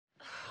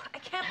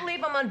can't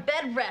believe I'm on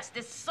bed rest.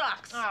 This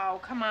sucks. Oh,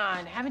 come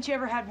on. Haven't you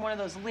ever had one of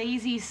those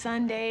lazy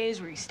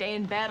Sundays where you stay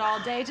in bed all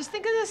day? Just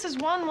think of this as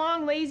one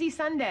long lazy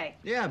Sunday.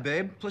 Yeah,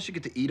 babe. Plus you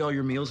get to eat all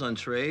your meals on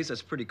trays.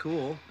 That's pretty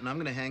cool. And I'm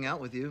gonna hang out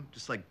with you,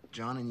 just like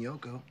John and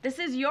Yoko. This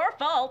is your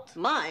fault.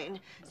 Mine.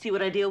 See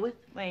what I deal with?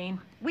 Lane.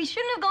 We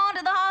shouldn't have gone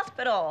to the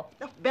hospital.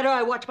 Better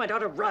I watch my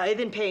daughter writhe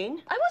in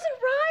pain. I wasn't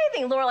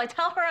writhing, Lorelai.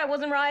 Tell her I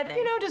wasn't writhing.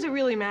 You know, does it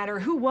really matter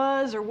who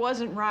was or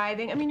wasn't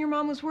writhing? I mean, your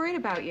mom was worried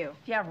about you.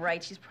 Yeah,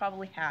 right. She's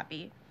probably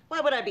happy. Why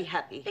would I be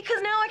happy?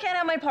 Because now I can't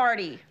have my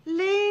party.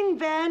 Lane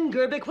Van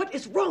Gerbeck, what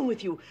is wrong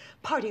with you?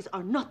 Parties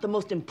are not the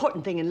most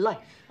important thing in life.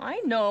 I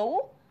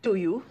know. Do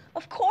you?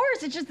 Of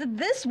course. It's just that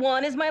this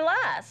one is my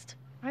last.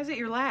 Why is it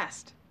your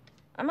last?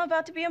 I'm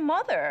about to be a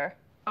mother.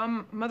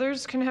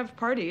 Mothers can have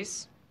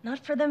parties. Not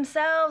for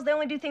themselves. They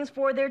only do things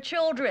for their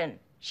children.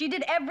 She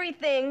did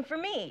everything for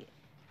me.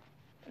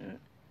 And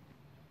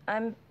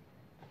I'm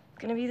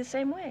gonna be the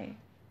same way.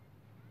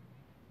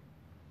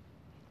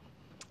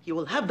 You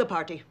will have the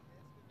party.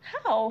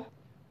 How?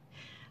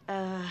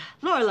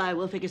 Lorelai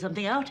will figure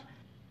something out.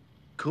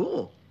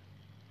 Cool.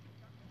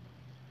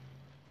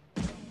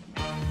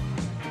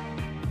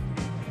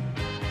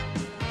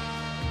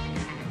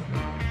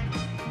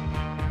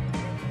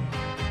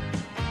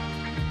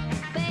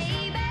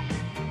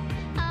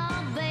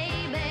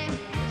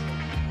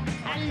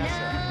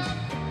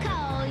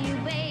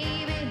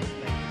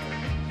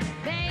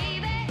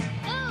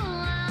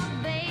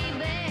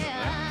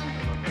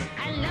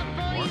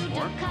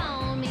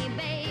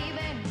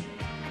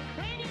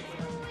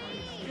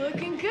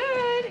 Looking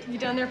good. You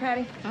done there,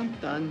 Patty? I'm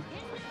done.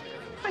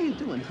 How you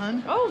doing,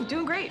 hon? Oh,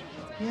 doing great.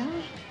 Yeah?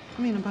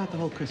 I mean, about the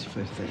whole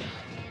Christopher thing.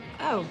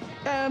 Oh,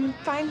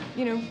 fine.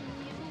 You know,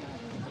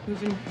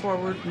 moving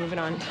forward, moving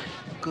on.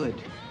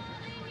 Good.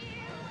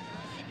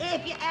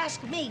 If you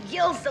ask me,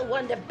 Gil's the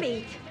one to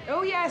beat.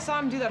 Oh, yeah, I saw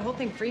him do that whole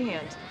thing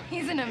freehand.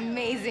 He's an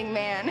amazing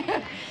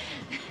man.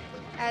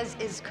 As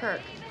is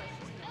Kirk.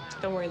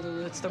 Don't worry,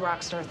 Lulu. It's the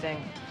rock star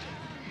thing.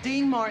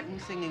 Dean Martin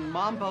singing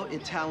Mambo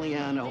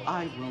Italiano.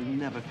 I will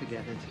never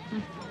forget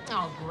it.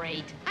 Oh,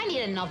 great. I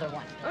need another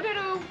one. Oh,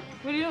 no.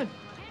 What are you doing?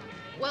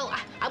 Well,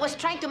 I was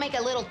trying to make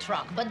a little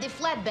truck, but the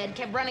flatbed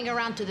kept running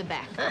around to the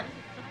back.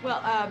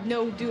 Well,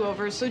 no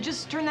do-overs, so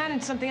just turn that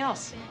into something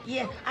else.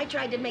 Yeah, I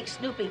tried to make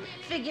Snoopy.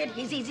 Figured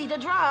he's easy to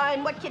draw,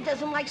 and what kid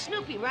doesn't like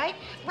Snoopy, right?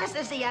 Plus,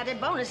 there's the added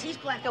bonus. He's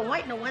black and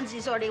white, and the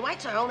onesie's already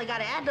white, so I only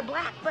gotta add the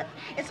black. But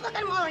it's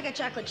looking more like a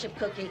chocolate chip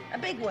cookie, a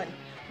big one.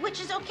 Which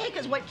is okay,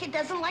 because what kid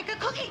doesn't like a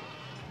cookie?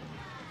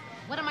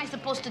 What am I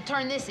supposed to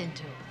turn this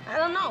into? I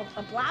don't know,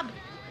 a blob?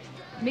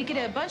 Make it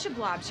a bunch of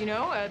blobs, you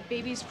know? A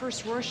baby's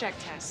first Rorschach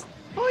test.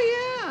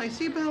 Oh, yeah, I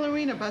see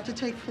ballerina about to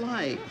take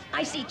flight.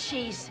 I see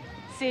cheese.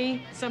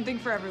 See? Something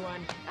for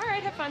everyone. All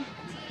right, have fun.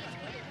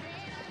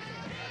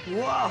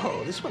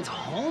 Whoa, this one's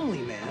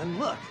homely, man.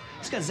 Look,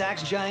 it's got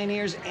Zach's giant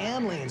ears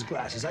and Lane's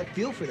glasses. I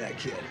feel for that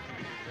kid.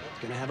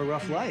 He's gonna have a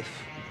rough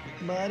life,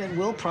 but it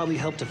will probably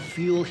help to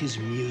fuel his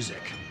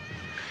music.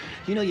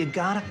 You know, you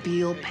gotta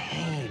feel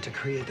pain to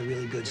create the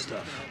really good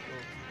stuff.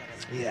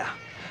 Yeah,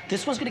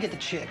 this one's gonna get the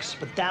chicks,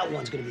 but that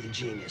one's gonna be the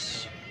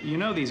genius. You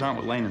know these aren't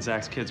what Lane and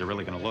Zach's kids are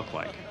really gonna look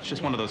like. It's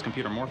just one of those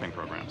computer morphing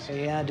programs.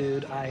 Yeah,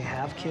 dude, I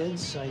have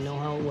kids. I know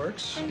how it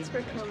works. Thanks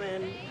for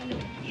coming.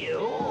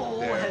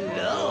 Yo,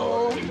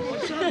 hello.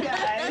 What's up,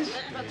 guys?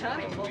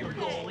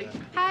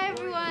 Hi,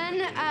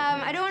 everyone.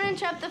 I don't want to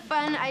interrupt the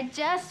fun. I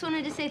just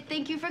wanted to say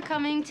thank you for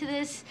coming to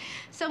this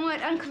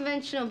somewhat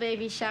unconventional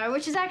baby shower,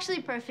 which is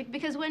actually perfect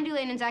because when do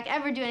Lane and Zach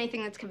ever do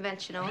anything that's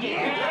conventional?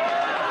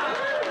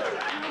 Yeah.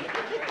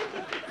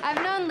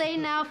 I've known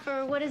Lane now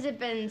for, what has it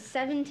been,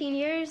 17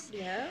 years?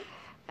 Yeah?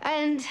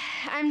 And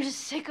I'm just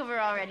sick of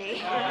her already.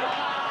 No,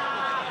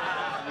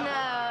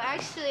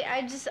 actually,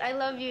 I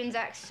love you and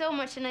Zach so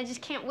much, and I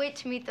just can't wait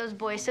to meet those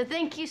boys. So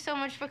thank you so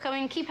much for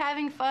coming. Keep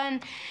having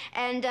fun,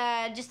 and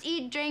just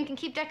eat, drink, and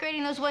keep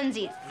decorating those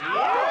onesies.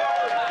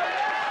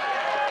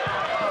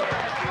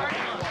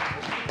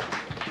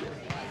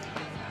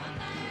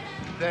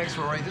 Thanks,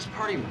 Rory. This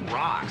party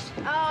rocks.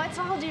 Oh, it's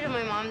all due to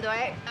my mom, though.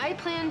 I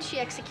planned, she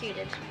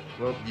executed.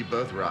 Well, you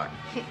both rock.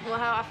 Well,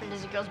 how often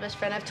does a girl's best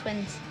friend have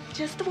twins?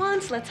 Just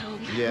once, let's hope.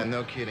 Yeah,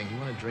 no kidding. You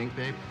want a drink,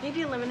 babe?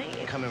 Maybe a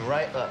lemonade. Coming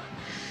right up.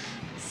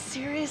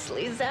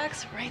 Seriously,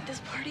 Zach's right. This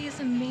party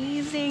is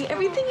amazing.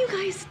 Everything you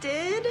guys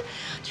did.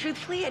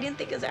 Truthfully, I didn't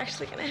think it was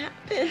actually gonna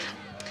happen.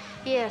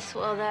 Yes,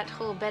 well, that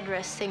whole bed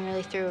rest thing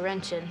really threw a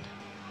wrench in.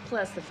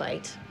 Plus the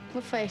fight.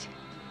 What fight?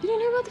 You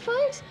didn't hear about the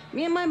fight?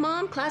 Me and my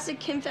mom, classic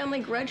Kim family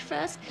grudge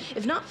fest.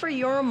 If not for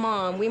your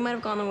mom, we might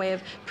have gone the way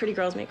of Pretty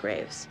Girls Make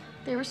Raves.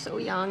 They were so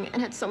young and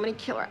had so many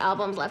killer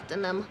albums left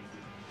in them.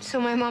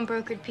 So my mom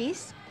brokered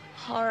peace?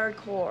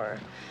 Hardcore.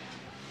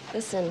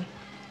 Listen,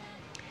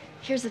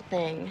 here's the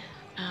thing.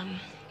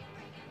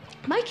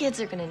 My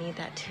kids are gonna need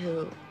that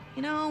too.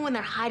 You know, when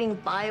they're hiding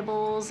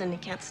Bibles and they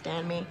can't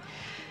stand me.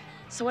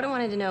 So what I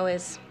wanted to know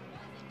is,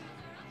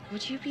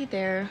 would you be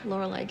there,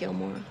 Lorelai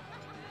Gilmore?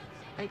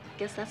 I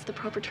guess that's the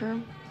proper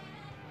term.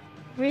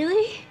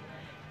 Really?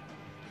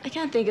 I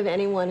can't think of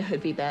anyone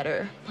who'd be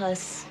better.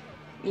 Plus,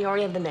 You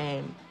already have the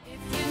name.